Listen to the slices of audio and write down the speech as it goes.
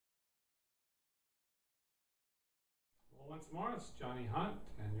Once more, it's Johnny Hunt,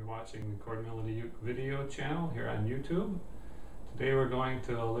 and you're watching the Chord Melody Uke video channel here on YouTube. Today we're going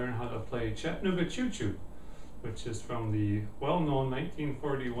to learn how to play Chattanooga Choo-Choo, which is from the well-known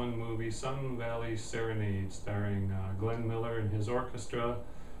 1941 movie Sun Valley Serenade, starring Glenn Miller and his orchestra.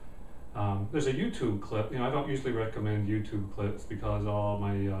 There's a YouTube clip. I don't usually recommend YouTube clips because all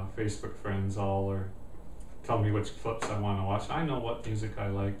my Facebook friends all are telling me which clips I want to watch. I know what music I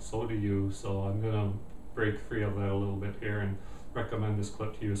like, so do you, so I'm going to break free of that a little bit here and recommend this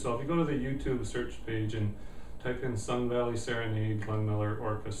clip to you. So if you go to the YouTube search page and type in Sun Valley Serenade, Glenn Miller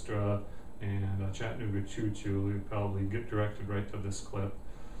Orchestra, and Chattanooga Choo-Choo, you'll probably get directed right to this clip.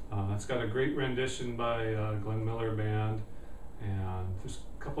 It's got a great rendition by Glenn Miller Band, and there's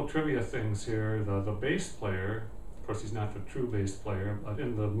a couple trivia things here. The bass player, of course he's not the true bass player, but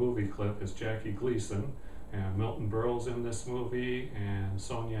in the movie clip is Jackie Gleason. And Milton Berle's in this movie, and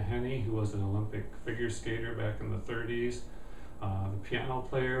Sonia Henney, who was an Olympic figure skater back in the 30s. The piano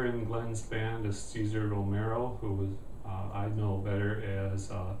player in Glenn's band is Cesar Romero, who was, I know better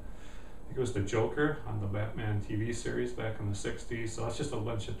as, I think it was the Joker on the Batman TV series back in the 60s. So that's just a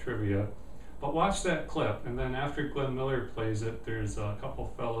bunch of trivia. But watch that clip, and then after Glenn Miller plays it, there's a couple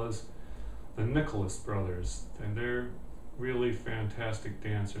fellas, the Nicholas brothers, and they're really fantastic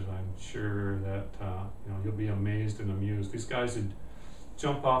dancers. I'm sure that you'll be amazed and amused. These guys would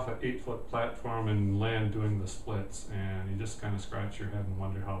jump off an 8-foot platform and land doing the splits, and you just kind of scratch your head and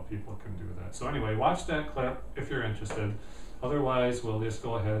wonder how people can do that. So anyway, watch that clip if you're interested. Otherwise, we'll just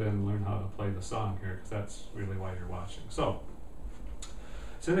go ahead and learn how to play the song here, because that's really why you're watching. So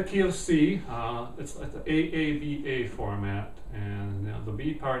it's in the key of C. It's like the AABA format, and the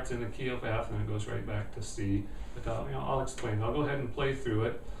B part's in the key of F, and it goes right back to C. But I'll explain. I'll go ahead and play through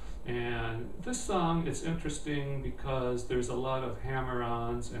it. And this song, it's interesting because there's a lot of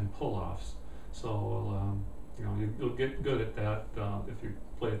hammer-ons and pull-offs. So you'll get good at that if you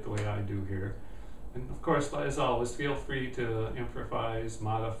play it the way I do here. And of course, as always, feel free to improvise,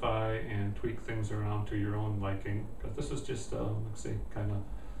 modify, and tweak things around to your own liking. Because this is just, let's say, kind of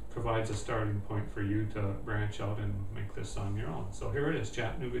provides a starting point for you to branch out and make this song your own. So here it is,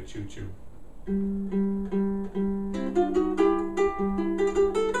 Chattanooga Choo-Choo.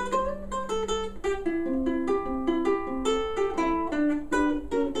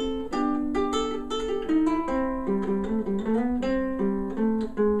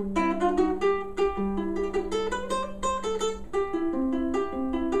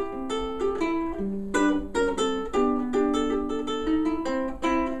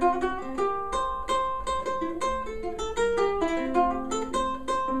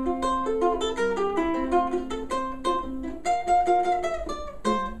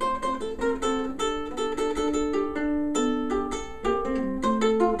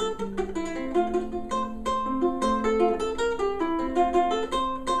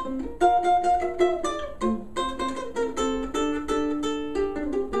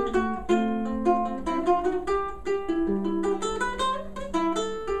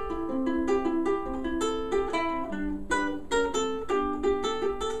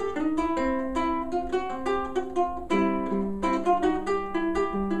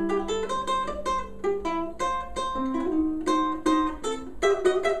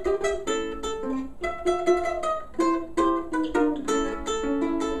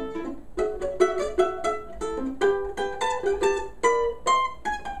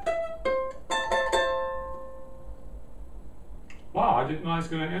 Wow, I didn't know I was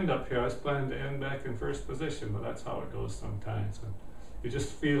going to end up here. I was planning to end back in first position, but that's how it goes sometimes. And you just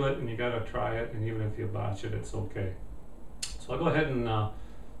feel it, and you got to try it, and even if you botch it, it's okay. So I'll go ahead and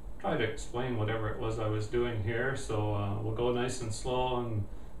try to explain whatever it was I was doing here. So we'll go nice and slow and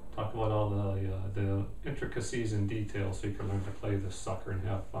talk about all the intricacies and details so you can learn to play this sucker and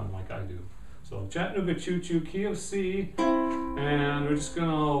have fun like I do. So Chattanooga Choo-Choo, key of C, and we're just going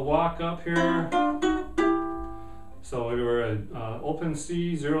to walk up here. So we were at open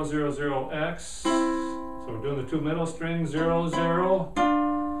C, 0, 0, 0, X. So we're doing the two middle strings, 0,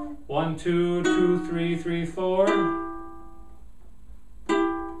 0, 1, 2, 2, 3, 3, 4.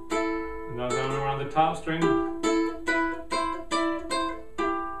 And now going around the top string.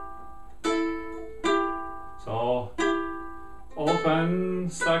 So open,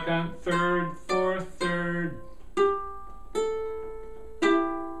 second, third, fourth, third.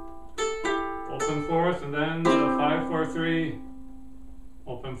 Open fourth, and then the 5, 4, 3,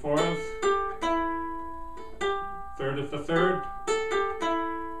 open fourth, third of the third,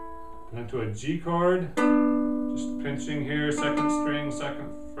 and then to a G chord, just pinching here, second string,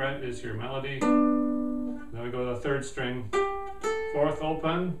 second fret is your melody. Then we go to the third string, fourth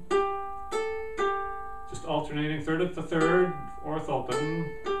open, just alternating third at the third, fourth open,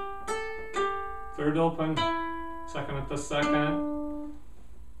 third open, second at the second,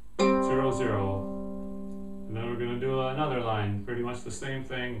 0, 0. And then we're going to do another line, pretty much the same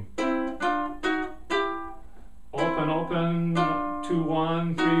thing. Open, open, 2,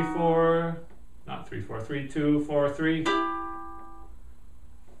 1, 3, 4, not 3, 4, 3, 2, 4, 3.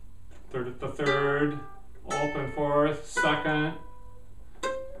 Third at the third, open, fourth, second.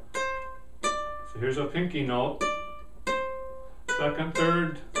 So here's a pinky note. Second,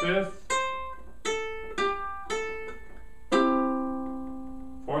 third, fifth.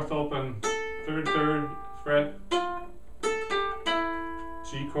 Fourth open, third, third, fret.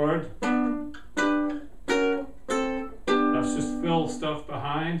 G chord. Let's just fill stuff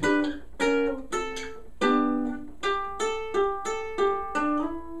behind.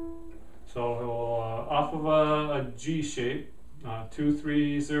 So off of a G shape, 2,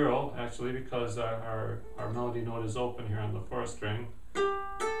 3, 0 actually, because our melody note is open here on the fourth string.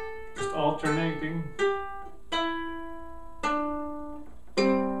 Just alternating.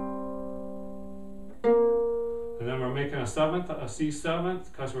 And then we're making a seventh, a C seventh,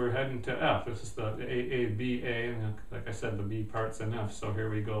 because we're heading to F. This is the A, B, A, and like I said, the B part's an F. So here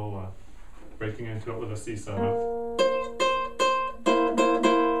we go, breaking into it with a C seventh.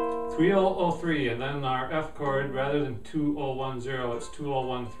 3003, and then our F chord, rather than 2010, it's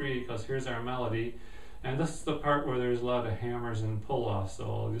 2013, because here's our melody. And this is the part where there's a lot of hammers and pull-offs, so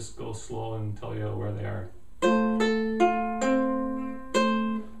I'll just go slow and tell you where they are.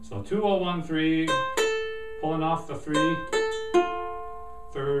 So 2013, pulling off the 3,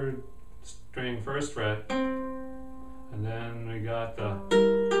 third string, first fret, and then we got the,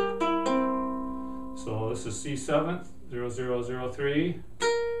 so this is C seventh, 0003.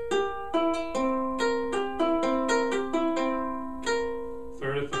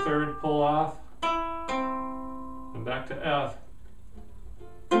 Third at the third, pull off, and back to F.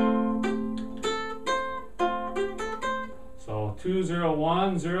 So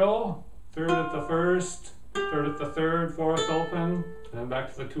 2010, third at the first, third at the third, fourth open, and then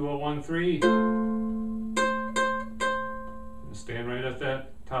back to the 2013. And stand right at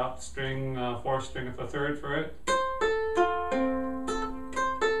that top string, fourth string at the third for it.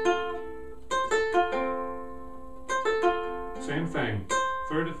 Same thing.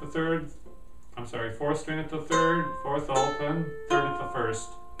 Third at the third, fourth string at the third, fourth open, third at the first,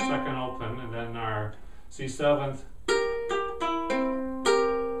 second open, and then our C seventh.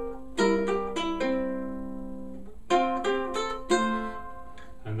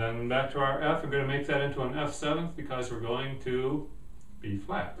 And then back to our F, we're going to make that into an F seventh because we're going to B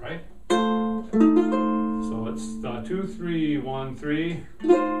flat, right? So it's 2, 3, 1, 3.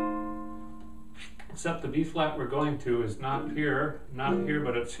 Except the B flat we're going to is not here,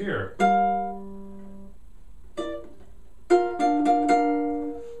 but it's here.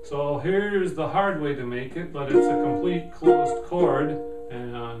 So here's the hard way to make it, but it's a complete closed chord,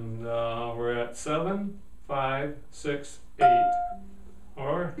 and we're at 7, 5, 6, 8.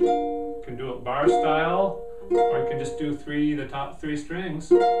 Or you can do it bar style, or you can just do the top 3 strings.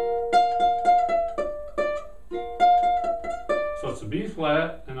 So it's a B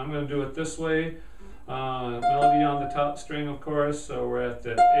flat, and I'm going to do it this way. Melody on the top string, of course, so we're at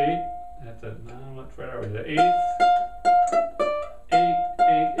the 8, what fret are we? The 8th, 8,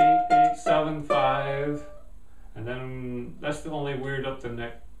 8, 8, 8, 7, 5, and then that's the only weird up the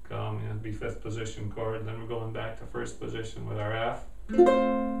neck, it'd be 5th position chord, and then we're going back to 1st position with our F.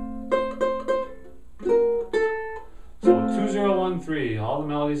 So 2013, all the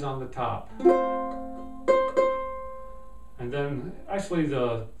melodies on the top. And then actually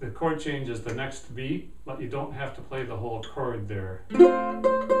the chord change is the next beat, but you don't have to play the whole chord there. Or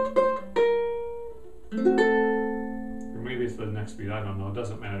maybe it's the next beat, I don't know, it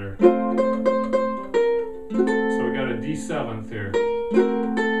doesn't matter. So we got a D seventh here.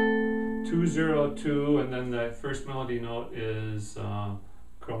 202, and then the first melody note is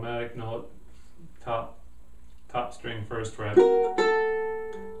chromatic note, top string, first fret.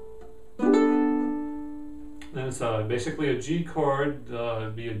 Then it's basically a G chord,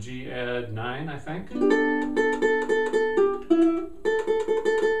 it'd be a G add 9, I think.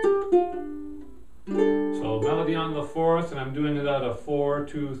 So melody on the 4th, and I'm doing it at a 4,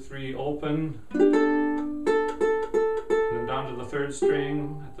 2, 3 open. And then down to the 3rd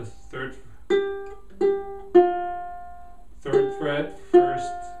string, at the 3rd fret,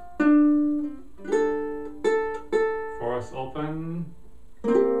 1st, 4th open.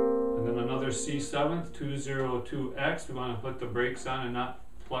 And then another C seventh, 202X. We want to put the brakes on and not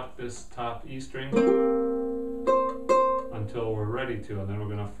pluck this top E string until we're ready to, and then we're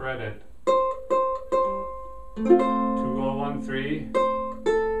going to fret it. 2013,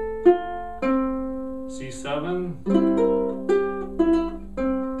 C7,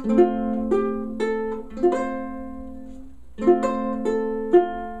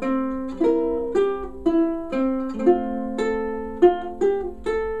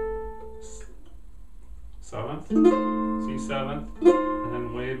 seventh, C7, and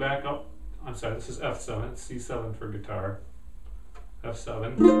then way back up. I'm sorry, this is F7, C7 for guitar.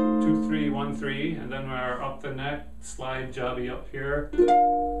 F7, 2, 3, 1, 3, and then we're up the neck, slide jobby up here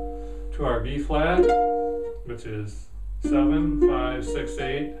to our B flat, which is 7, 5, 6,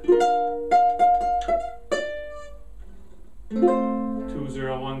 8, 2,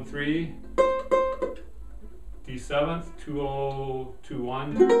 0, 1, 3, D7, 2, 0, 2,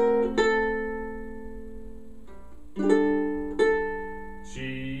 1,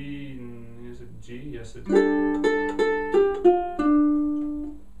 G, is it G? Yes it is.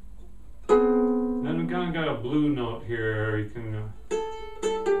 Then we kind of got a blue note here. You can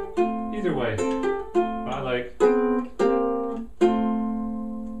either way. I like.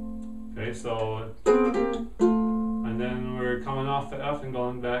 Okay, so and then we're coming off the F and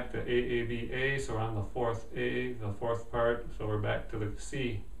going back to A, A, B, A. So we're on the fourth A, the fourth part. So we're back to the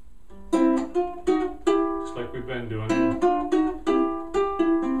C, just like we've been doing.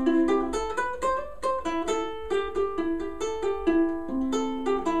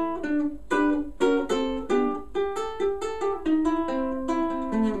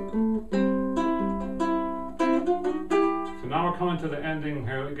 Now we're coming to the ending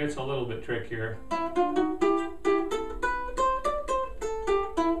here. It gets a little bit trickier.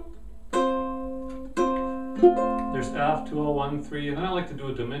 There's F, 2, 0, 1, 3, and then I like to do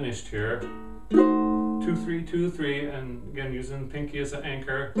a diminished here. 2, 3, 2, 3, and again using pinky as an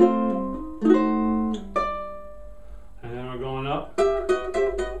anchor. And then we're going up.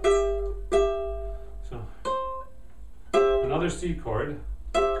 So another C chord.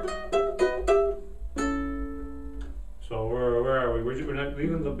 So where are we? We're not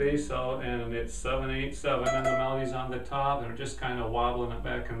leaving the bass out, and it's 7, 8, 7, and the melody's on the top, and we're just kind of wobbling it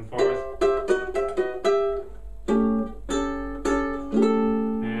back and forth.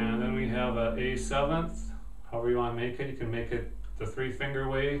 And then we have a A7th. However you want to make it, you can make it the 3-finger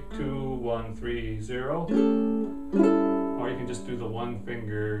way, 2, 1, 3, 0, or you can just do the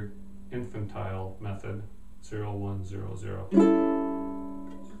 1-finger infantile method, 0, 1, 0, 0.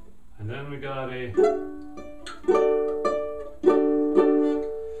 And then we got a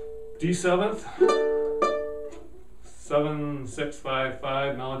D7th, 7, 6, 5,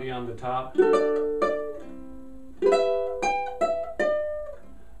 5, melody on the top.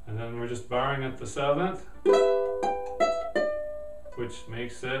 And then we're just barring at the 7th, which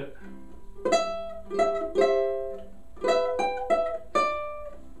makes it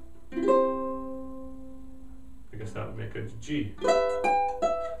I guess that would make it G.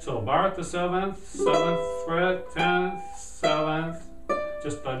 So bar at the 7th, 7th fret, 10th, 7th,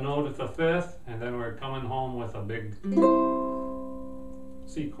 just a note at the 5th, and then we're coming home with a big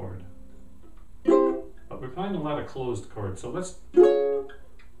C chord. But we're playing a lot of closed chords, so let's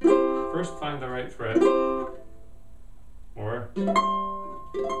first find the right fret. Or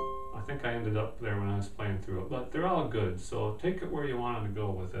I think I ended up there when I was playing through it, but they're all good, so take it where you want to go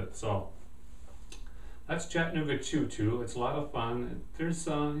with it. So that's Chattanooga Choo-Choo. It's a lot of fun. There's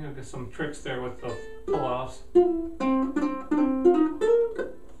you know, some tricks there with the pull-offs.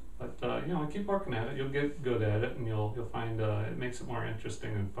 But you know, keep working at it. You'll get good at it, and you'll find it makes it more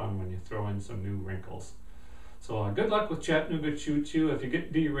interesting and fun when you throw in some new wrinkles. So good luck with Chattanooga Choo-Choo. If you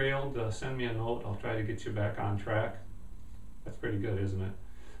get derailed, send me a note. I'll try to get you back on track. That's pretty good, isn't it?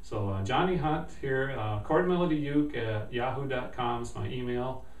 So Johnny Hunt here, chordmelodyyuke@yahoo.com is my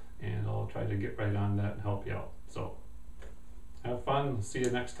email, and I'll try to get right on that and help you out. So have fun. See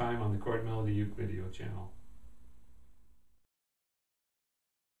you next time on the Chord Melody Uke video channel.